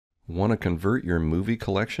Want to convert your movie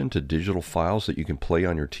collection to digital files that you can play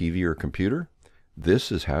on your TV or computer?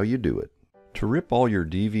 This is how you do it. To rip all your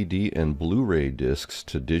DVD and Blu-ray discs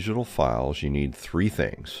to digital files, you need three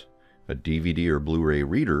things: a DVD or Blu-ray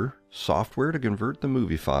reader, software to convert the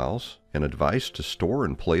movie files, and a device to store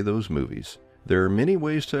and play those movies. There are many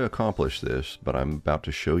ways to accomplish this, but I'm about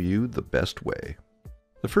to show you the best way.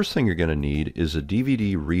 The first thing you're going to need is a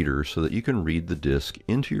DVD reader so that you can read the disc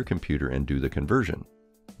into your computer and do the conversion.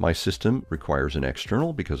 My system requires an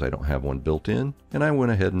external because I don't have one built in, and I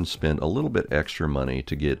went ahead and spent a little bit extra money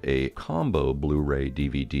to get a combo Blu-ray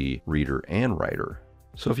DVD reader and writer.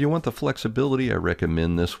 So if you want the flexibility, I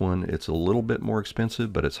recommend this one. It's a little bit more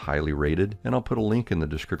expensive, but it's highly rated, and I'll put a link in the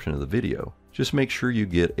description of the video. Just make sure you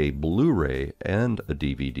get a Blu-ray and a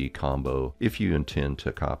DVD combo if you intend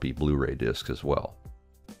to copy Blu-ray discs as well.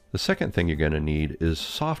 The second thing you're going to need is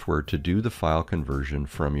software to do the file conversion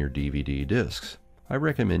from your DVD discs. I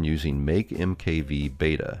recommend using Make MKV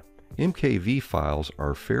Beta. MKV files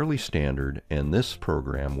are fairly standard, and this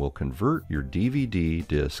program will convert your DVD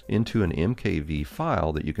disc into an MKV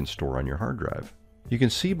file that you can store on your hard drive. You can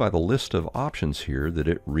see by the list of options here that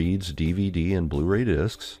it reads DVD and Blu-ray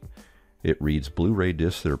discs, it reads Blu-ray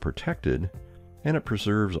discs that are protected, and it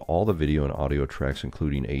preserves all the video and audio tracks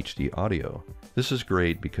including HD audio. This is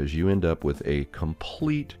great because you end up with a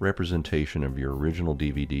complete representation of your original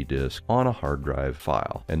DVD disc on a hard drive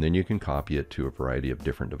file, and then you can copy it to a variety of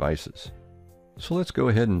different devices. So let's go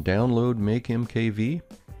ahead and download Make MKV.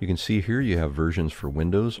 You can see here you have versions for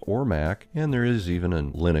Windows or Mac, and there is even a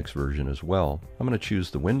Linux version as well. I'm going to choose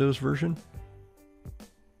the Windows version.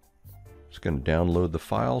 Just going to download the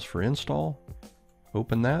files for install.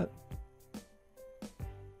 Open that.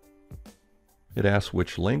 It asks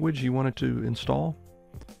which language you want it to install.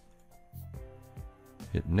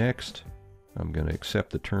 Hit next. I'm going to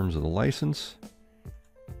accept the terms of the license.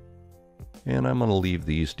 And I'm going to leave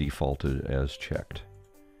these defaulted as checked.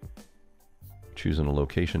 Choosing a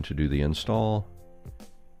location to do the install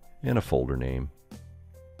and a folder name.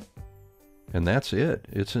 And that's it.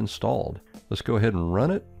 It's installed. Let's go ahead and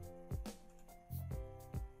run it.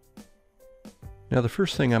 Now the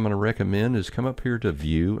first thing I'm going to recommend is come up here to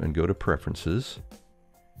View and go to Preferences.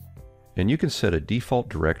 And you can set a default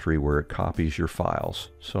directory where it copies your files.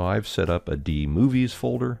 So I've set up a D Movies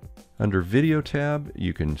folder. Under Video tab,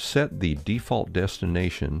 you can set the default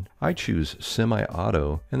destination. I choose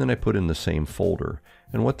Semi-Auto, and then I put in the same folder.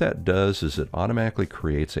 And what that does is it automatically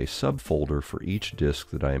creates a subfolder for each disk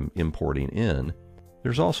that I'm importing in.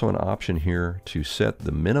 There's also an option here to set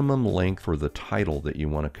the minimum length for the title that you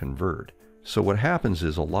want to convert. So what happens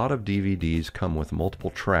is a lot of DVDs come with multiple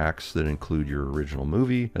tracks that include your original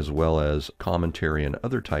movie, as well as commentary and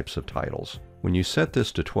other types of titles. When you set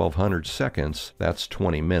this to 1200 seconds, that's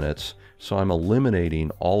 20 minutes, so I'm eliminating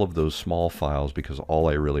all of those small files because all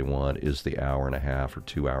I really want is the hour-and-a-half or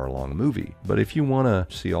 2-hour long movie. But if you want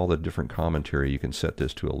to see all the different commentary, you can set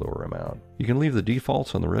this to a lower amount. You can leave the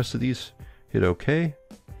defaults on the rest of these, hit OK,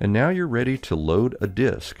 and now you're ready to load a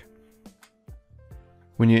disc.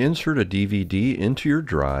 When you insert a DVD into your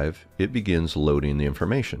drive, it begins loading the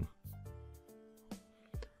information.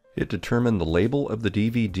 Hit determine the label of the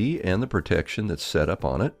DVD and the protection that's set up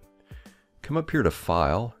on it. Come up here to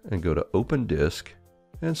File and go to Open Disk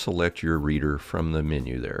and select your reader from the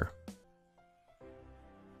menu there.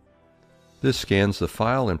 This scans the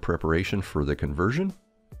file in preparation for the conversion,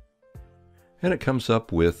 and it comes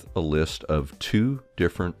up with a list of 2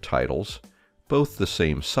 different titles, both the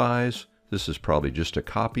same size. This is probably just a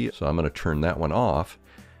copy, so I'm going to turn that one off.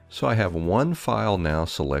 So I have one file now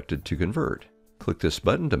selected to convert. Click this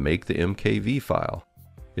button to make the MKV file.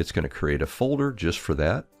 It's going to create a folder just for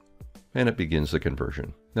that, and it begins the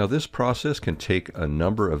conversion. Now this process can take a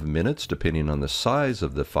number of minutes depending on the size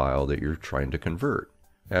of the file that you're trying to convert.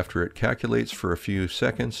 After it calculates for a few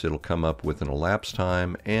seconds, it'll come up with an elapsed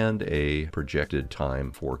time and a projected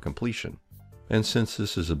time for completion. And since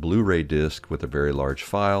this is a Blu-ray disc with a very large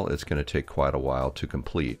file, it's going to take quite a while to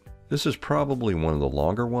complete. This is probably one of the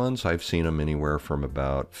longer ones. I've seen them anywhere from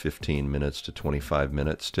about 15 minutes to 25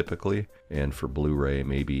 minutes typically, and for Blu-ray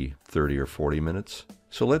maybe 30 or 40 minutes.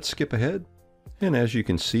 So let's skip ahead. And as you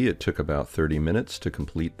can see, it took about 30 minutes to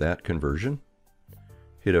complete that conversion.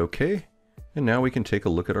 Hit OK, and now we can take a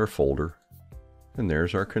look at our folder, and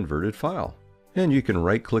there's our converted file. And you can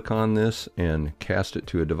right-click on this and cast it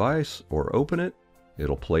to a device or open it.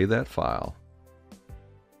 It'll play that file.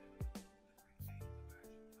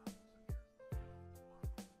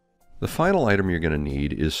 The final item you're going to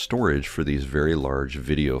need is storage for these very large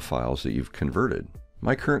video files that you've converted.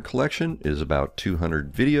 My current collection is about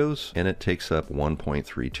 200 videos, and it takes up 1.3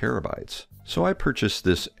 terabytes. So I purchased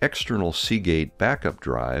this external Seagate backup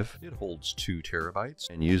drive. It holds 2 terabytes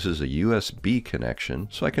and uses a USB connection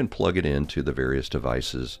so I can plug it into the various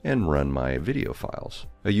devices and run my video files.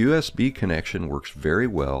 A USB connection works very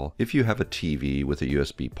well if you have a TV with a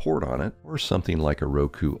USB port on it, or something like a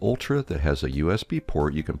Roku Ultra that has a USB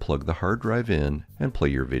port you can plug the hard drive in and play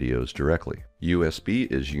your videos directly. USB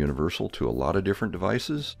is universal to a lot of different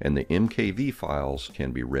devices, and the MKV files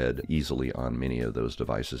can be read easily on many of those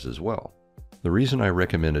devices as well. The reason I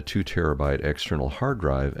recommend a 2 terabyte external hard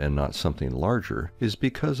drive and not something larger is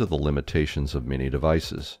because of the limitations of many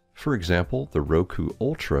devices. For example, the Roku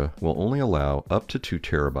Ultra will only allow up to 2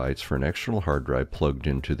 terabytes for an external hard drive plugged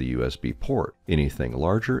into the USB port. Anything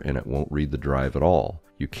larger and it won't read the drive at all.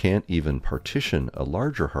 You can't even partition a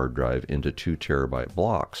larger hard drive into 2 terabyte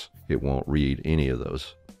blocks. It won't read any of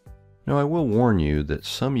those. Now I will warn you that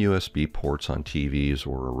some USB ports on TVs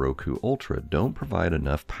or a Roku Ultra don't provide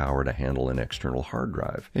enough power to handle an external hard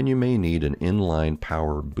drive, and you may need an inline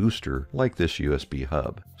power booster like this USB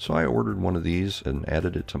hub. So I ordered one of these and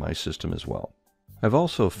added it to my system as well. I've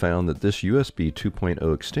also found that this USB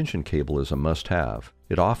 2.0 extension cable is a must-have.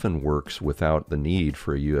 It often works without the need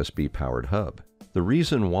for a USB powered hub. The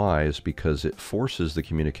reason why is because it forces the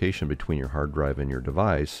communication between your hard drive and your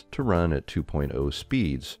device to run at 2.0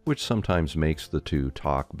 speeds, which sometimes makes the two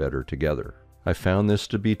talk better together. I found this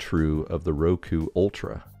to be true of the Roku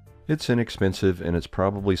Ultra. It's inexpensive and it's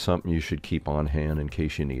probably something you should keep on hand in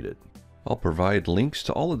case you need it. I'll provide links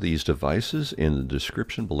to all of these devices in the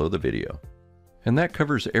description below the video. And that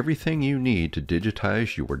covers everything you need to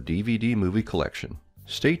digitize your DVD movie collection.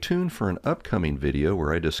 Stay tuned for an upcoming video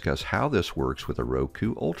where I discuss how this works with a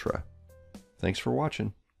Roku Ultra. Thanks for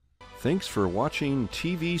watching. Thanks for watching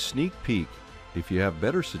TV Sneak Peek. If you have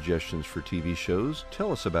better suggestions for TV shows,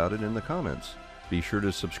 tell us about it in the comments. Be sure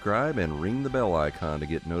to subscribe and ring the bell icon to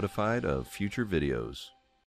get notified of future videos.